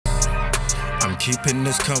keeping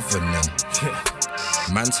this covenant.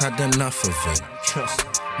 Man's had enough of it.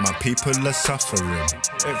 Trust. My people are suffering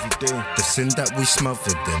every day. The sin that we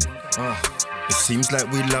smothered in. It seems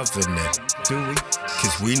like we loving it. Do we?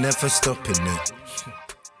 Cause we never stopping it.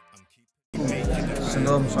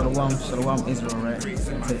 Shalom, shalom, shalom, Israel, right?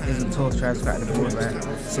 So Israel 12 tribes back at the board, right?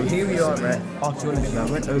 So here we are, right? Archeology, I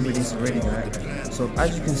went over this already, right? So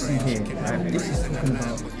as you can see here, right? This is talking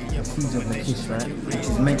about the siege of Lachish, right? Which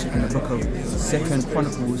is mentioned in the book of 2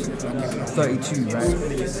 Chronicles 32,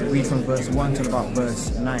 right? Read from verse 1 to about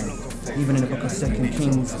verse 9. Even in the book of 2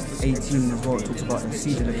 Kings 18 as well, it talks about the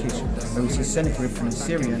siege of Lachish, where we see Sennacherib from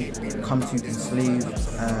Assyrian come to enslave,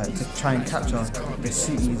 to try and capture the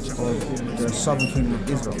cities of the southern kingdom of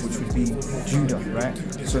Israel, which would be Judah, right?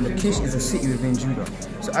 So Lachish is a city within Judah.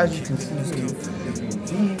 So as you can see here,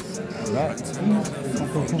 these, right? So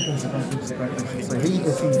here you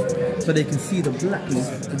can see, so they can see the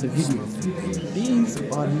blackness of the video. These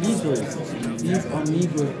are Negroes. These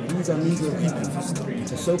are Negro people.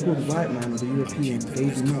 The so-called white man or the European, they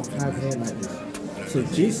do not have hair like this. So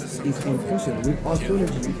this is impossible. With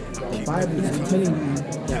archaeology, the Bible is telling you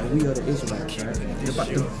that we are the Israelites, right?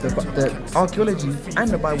 The archaeology and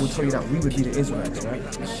the Bible tell you that we would be the Israelites, right?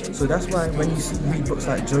 So that's why when you read books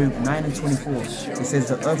like Job 9 and 24, it says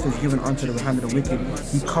the earth is given unto the hand of the wicked.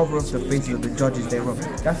 He covereth the faces of the judges thereof.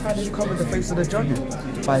 That's how they cover the face of the judges,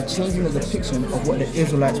 by changing the depiction of what the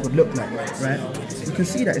Israelites would look like, right? You can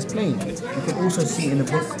see that it's plain. You can also see in the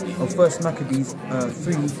book of 1 Maccabees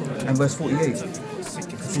 3 and verse 48.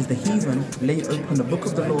 It says the heathen laid open the book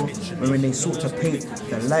of the law wherein they sought to paint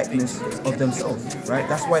the likeness of themselves, right?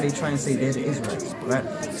 That's why they try and say they're the Israelites, right?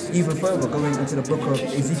 Even further, going into the book of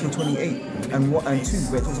Ezekiel 28 and 2,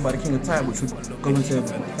 where it talks about the king of Tyre, which would go into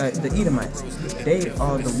the Edomites. They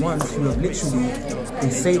are the ones who have literally, they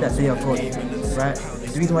say that they are God, right?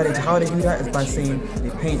 The reason why how they do that is by saying they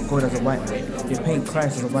paint God as a white man. They paint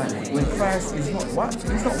Christ as a white man. When Christ is not white,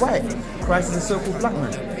 he's not white. Christ is a so-called black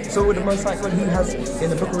man. So with the Most High God, he has in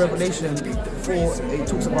the book of Revelation 4, it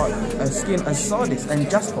talks about a skin as sardis and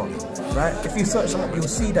jasper, right? If you search them up, you'll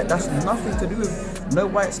see that that's nothing to do with no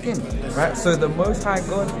white skin, right? So the Most High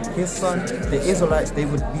God, his son, the Israelites, they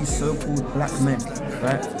would be so-called black men,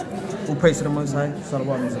 right? All praise to the Most High.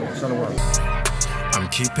 Shalom, shalom. I'm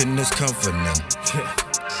keeping this covenant.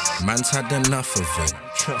 Man's had enough of it.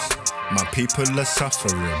 Trust. My people are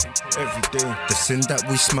suffering every day. The sin that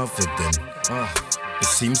we smothered in. It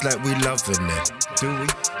seems like we loving it. Do we?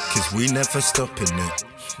 Cause we never stopping it.